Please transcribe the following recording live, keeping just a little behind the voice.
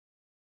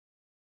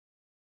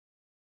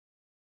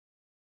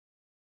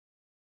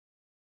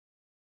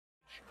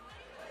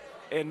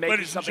and making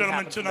Ladies and something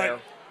gentlemen, happen tonight, there.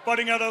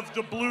 fighting out of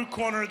the blue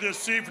corner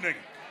this evening,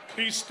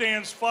 he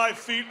stands 5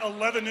 feet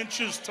 11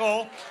 inches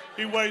tall.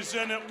 He weighs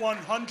in at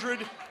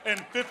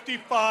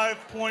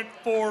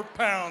 155.4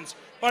 pounds.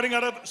 Fighting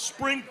out of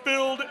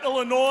Springfield,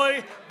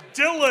 Illinois,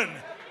 Dylan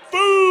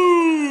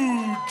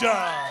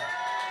Fuda.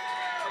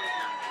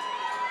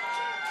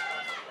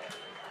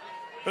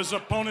 His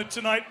opponent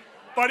tonight,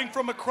 fighting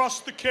from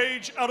across the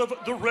cage out of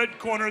the red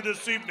corner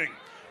this evening.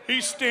 He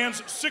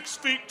stands 6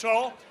 feet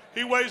tall.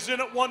 He weighs in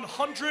at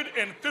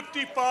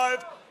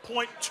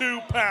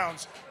 155.2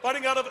 pounds.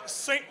 Fighting out of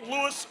St.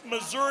 Louis,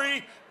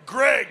 Missouri,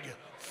 Greg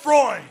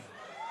Freund.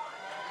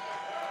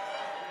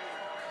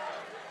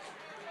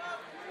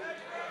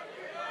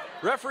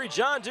 Referee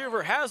John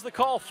Duver has the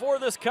call for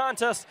this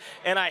contest,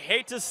 and I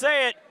hate to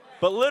say it,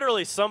 but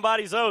literally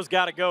somebody's O's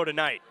got to go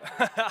tonight.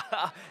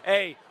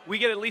 Hey, we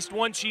get at least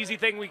one cheesy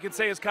thing we can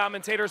say as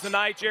commentators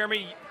tonight.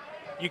 Jeremy,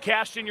 you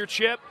cashed in your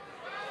chip.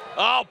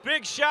 Oh,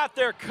 big shot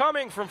there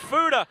coming from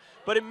Fuda,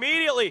 but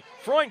immediately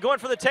Freund going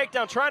for the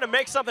takedown, trying to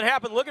make something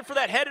happen, looking for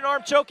that head and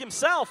arm choke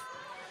himself,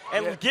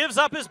 and gives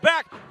up his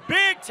back.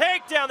 Big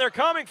takedown there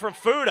coming from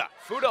Fuda.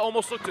 Fuda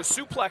almost looked to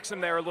suplex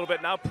him there a little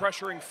bit, now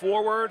pressuring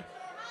forward.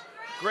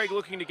 Greg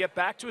looking to get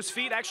back to his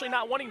feet, actually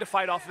not wanting to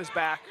fight off his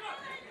back.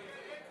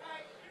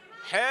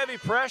 Heavy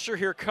pressure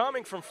here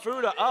coming from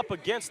Fuda up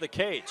against the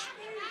cage.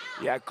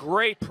 Yeah,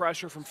 great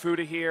pressure from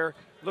Fuda here.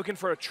 Looking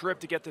for a trip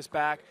to get this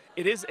back.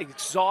 It is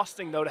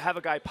exhausting, though, to have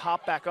a guy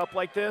pop back up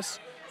like this,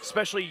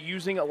 especially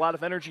using a lot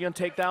of energy on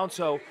takedown.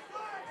 So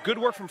good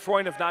work from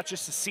Freund of not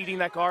just seating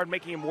that guard,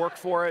 making him work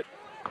for it.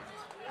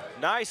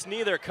 Nice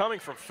knee there coming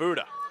from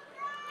Fuda.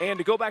 And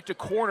to go back to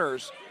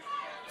corners,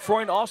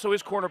 Freund also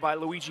is cornered by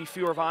Luigi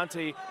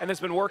Fioravanti and has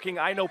been working,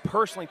 I know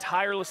personally,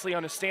 tirelessly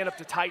on his stand-up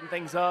to tighten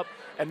things up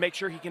and make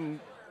sure he can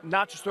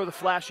not just throw the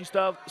flashy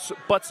stuff,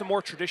 but some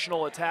more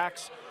traditional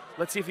attacks.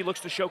 Let's see if he looks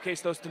to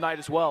showcase those tonight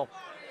as well.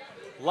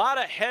 A lot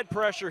of head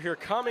pressure here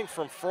coming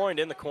from Freund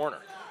in the corner.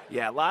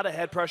 Yeah, a lot of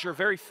head pressure.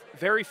 Very,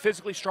 very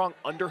physically strong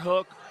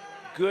underhook.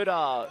 Good,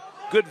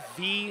 good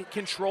V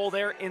control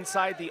there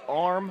inside the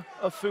arm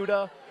of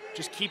Fuda,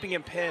 just keeping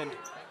him pinned.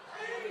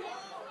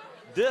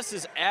 This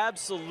is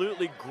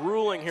absolutely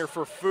grueling here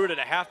for Fuda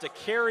to have to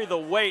carry the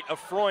weight of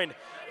Freund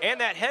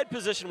and that head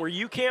position where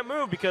you can't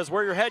move because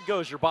where your head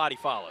goes, your body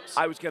follows.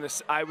 I was gonna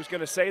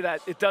say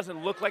that it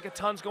doesn't look like a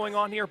ton's going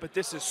on here, but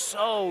this is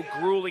so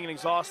grueling and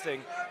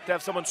exhausting to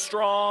have someone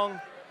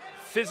strong,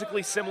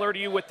 physically similar to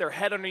you with their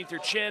head underneath your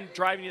chin,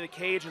 driving you to the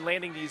cage and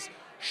landing these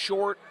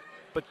short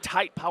but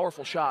tight,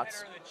 powerful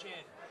shots.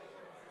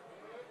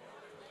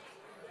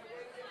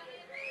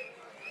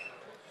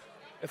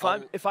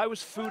 If I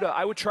was Fuda,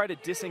 I would try to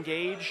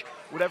disengage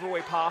whatever way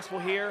possible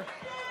here.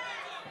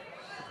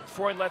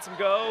 Freund lets him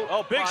go.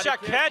 Oh, big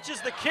shot,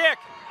 catches the kick.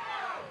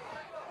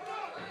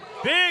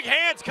 Big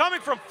hands coming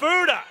from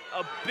Fuda.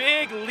 A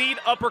big lead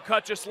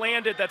uppercut just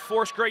landed that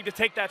forced Greg to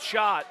take that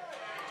shot.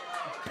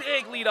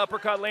 Big lead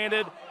uppercut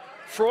landed.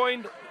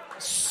 Freund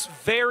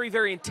very,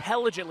 very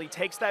intelligently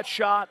takes that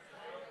shot,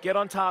 get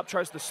on top,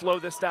 tries to slow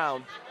this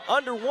down.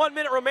 Under 1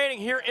 minute remaining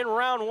here in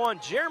round one.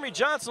 Jeremy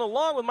Johnson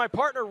along with my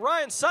partner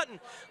Ryan Sutton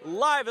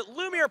live at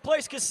Lumiere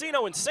Place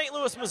Casino in St.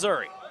 Louis,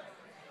 Missouri.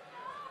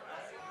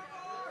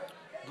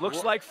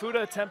 Looks like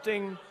Fuda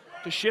attempting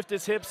to shift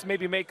his hips,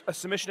 maybe make a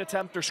submission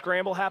attempt or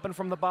scramble happen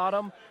from the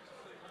bottom.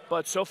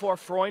 But so far,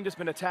 Freund has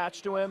been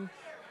attached to him.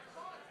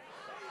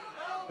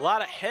 A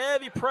lot of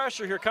heavy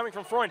pressure here coming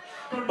from Freund.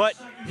 But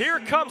here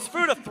comes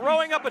Fuda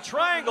throwing up a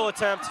triangle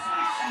attempt.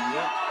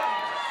 Yep.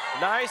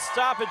 Nice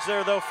stoppage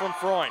there, though, from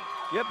Freund.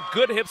 Yep,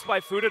 good hips by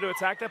Fuda to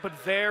attack that, but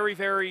very,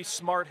 very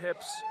smart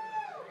hips.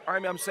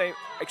 I'm saying,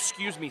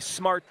 excuse me,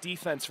 smart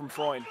defense from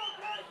Freund.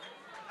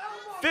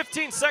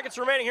 15 seconds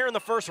remaining here in the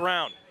first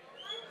round.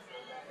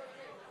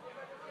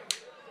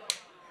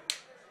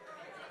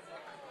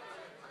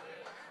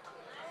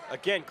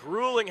 Again,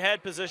 grueling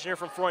head position here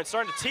from Freund.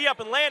 Starting to tee up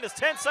and land is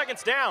 10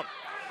 seconds down.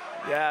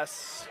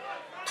 Yes.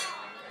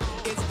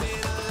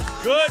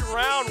 Good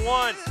round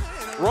one.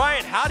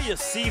 Ryan, how do you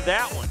see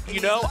that one?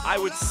 You know, I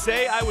would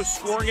say I was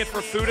scoring it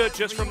for Fuda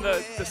just from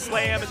the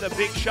slam and the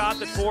big shot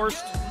that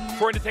forced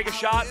Freund to take a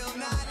shot.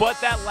 But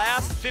that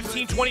last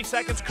 15, 20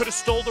 seconds could have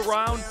stole the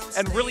round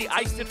and really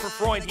iced it for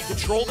Freund. He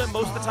controlled him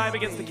most of the time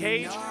against the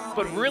cage,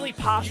 but really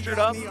postured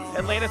up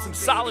and landed some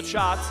solid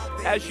shots.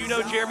 As you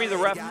know, Jeremy,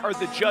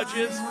 the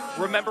judges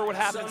remember what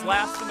happens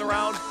last in the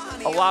round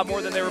a lot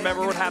more than they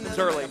remember what happens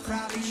early.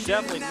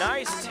 Definitely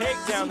nice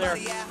takedown there.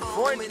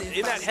 Freund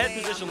in that head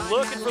position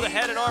looking for the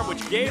head and arm,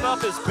 which gave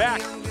up his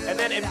back. And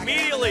then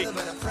immediately,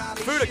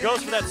 Fuda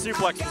goes for that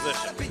suplex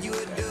position.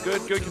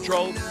 Good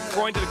control.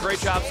 Freund did a great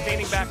job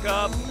standing back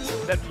up,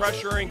 then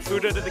pressuring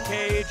Fuda to the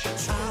cage.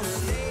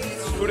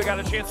 Fuda got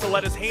a chance to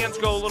let his hands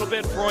go a little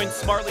bit. Freund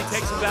smartly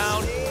takes him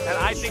down, and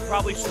I think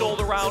probably stole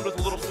the round with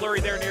a little flurry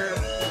there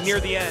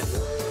near the end.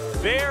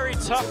 Very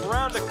tough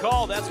round to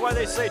call. That's why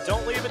they say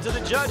don't leave it to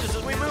the judges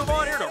as we move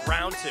on here to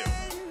round two.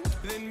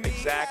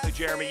 Exactly,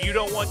 Jeremy. You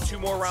don't want two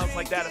more rounds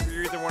like that if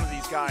you're either one of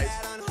these guys.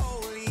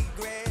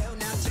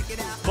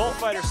 Both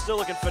fighters still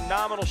look in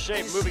phenomenal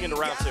shape moving into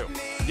round 2.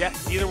 Yeah,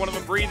 either one of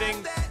them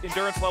breathing,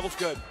 endurance level's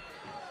good.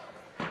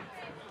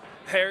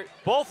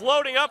 Both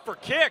loading up for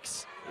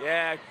kicks.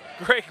 Yeah,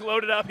 Greg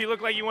loaded up. He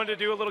looked like he wanted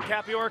to do a little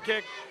capoeira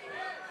kick.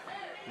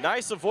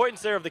 Nice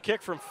avoidance there of the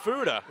kick from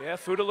Fuda. Yeah,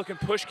 Fuda looking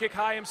push kick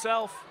high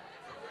himself.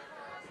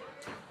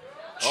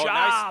 Oh,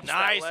 Chops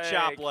nice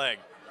chop leg.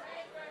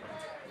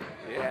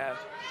 Yeah.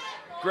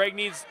 Greg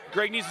needs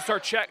to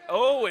start check.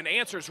 Oh, and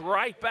answers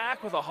right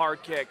back with a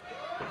hard kick.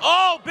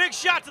 Oh, big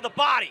shot to the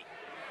body.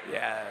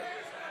 Yeah.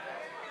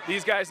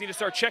 These guys need to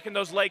start checking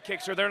those leg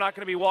kicks or they're not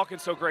going to be walking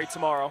so great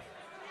tomorrow.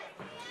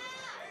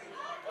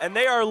 And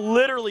they are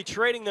literally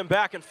trading them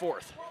back and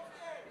forth.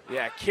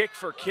 Yeah, kick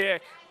for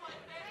kick.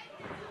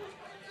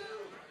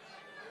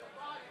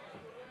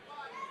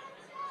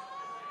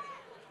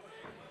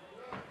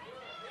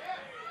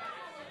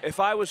 If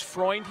I was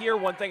Freund here,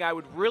 one thing I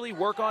would really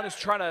work on is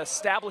trying to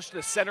establish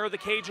the center of the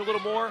cage a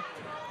little more.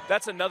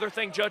 That's another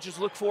thing judges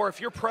look for.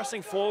 If you're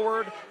pressing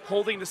forward,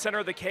 holding the center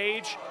of the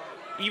cage,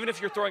 even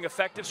if you're throwing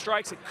effective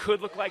strikes, it could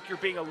look like you're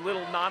being a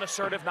little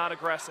non-assertive, not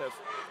aggressive.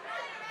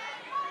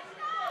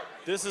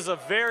 This is a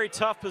very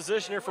tough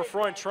position here for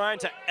Freund, trying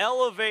to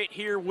elevate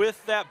here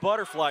with that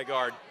butterfly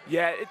guard.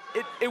 Yeah,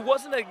 it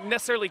wasn't a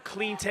necessarily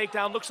clean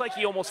takedown. Looks like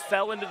he almost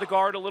fell into the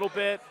guard a little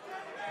bit,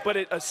 but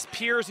it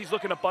appears he's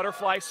looking a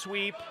butterfly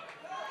sweep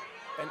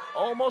and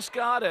almost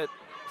got it.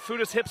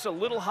 Fuda's hips a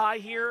little high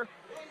here.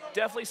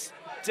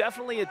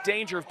 Definitely a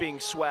danger of being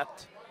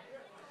swept.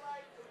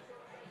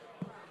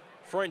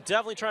 Freund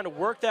definitely trying to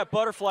work that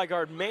butterfly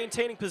guard,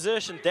 maintaining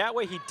position. That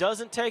way he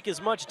doesn't take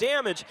as much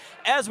damage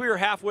as we were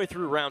halfway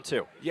through round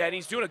 2. Yeah, and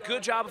he's doing a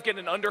good job of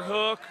getting an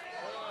underhook.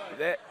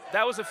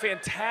 That was a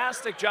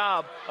fantastic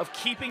job of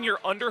keeping your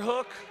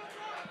underhook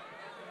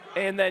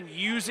and then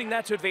using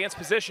that to advance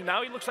position.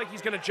 Now he looks like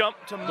he's going to jump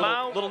to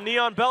mount. Little knee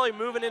on belly,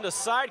 moving into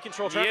side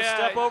control, trying to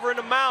step over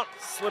into mount.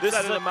 Slips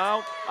that into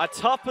mount. A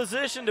tough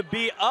position to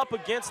be up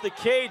against the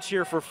cage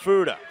here for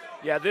Fuda.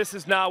 Yeah, this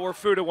is not where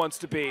Fuda wants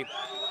to be.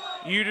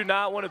 You do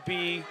not want to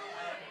be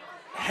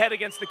head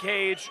against the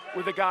cage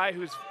with a guy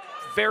who's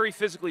very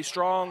physically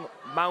strong,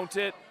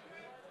 mounted,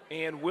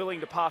 and willing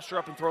to posture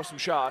up and throw some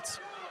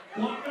shots.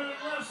 1 minute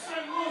left,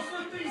 St. Louis,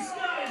 let these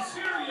guys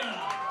hear ya.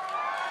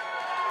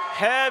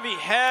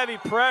 Heavy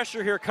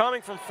pressure here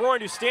coming from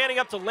Freund, who's standing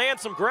up to land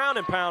some ground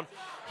and pound.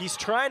 He's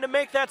trying to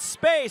make that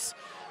space,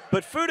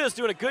 but Fuda's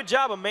doing a good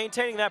job of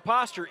maintaining that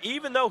posture,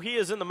 even though he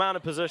is in the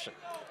mounted position.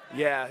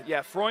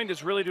 Yeah, Freund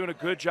is really doing a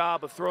good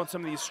job of throwing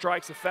some of these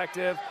strikes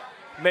effective,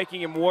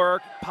 making him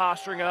work,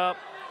 posturing up.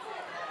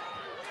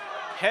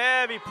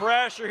 Heavy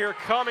pressure here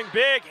coming,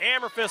 big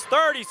hammer fist,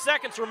 30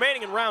 seconds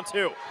remaining in round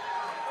 2.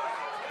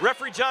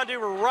 Referee John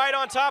Duver right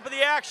on top of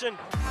the action.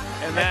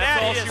 And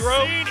that's all she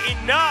wrote. Seen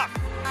enough.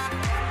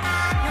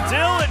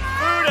 Dylan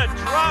Fuda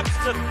drops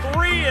to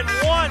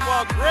 3-1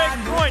 while Greg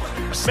Freund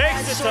makes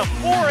it to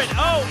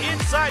 4-0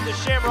 inside the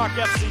Shamrock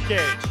FC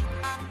cage.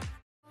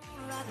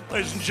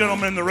 Ladies and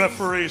gentlemen, the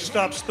referee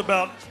stops the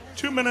bout.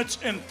 2 minutes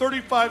and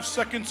 35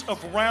 seconds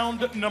of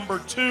round number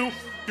 2.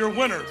 Your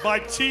winner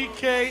by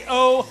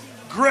TKO,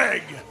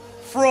 Greg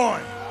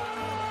Freund.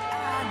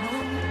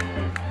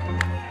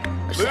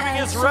 Moving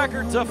his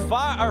record to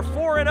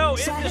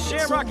 4-0 in the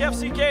Shamrock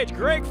FC cage,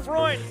 Greg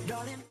Freund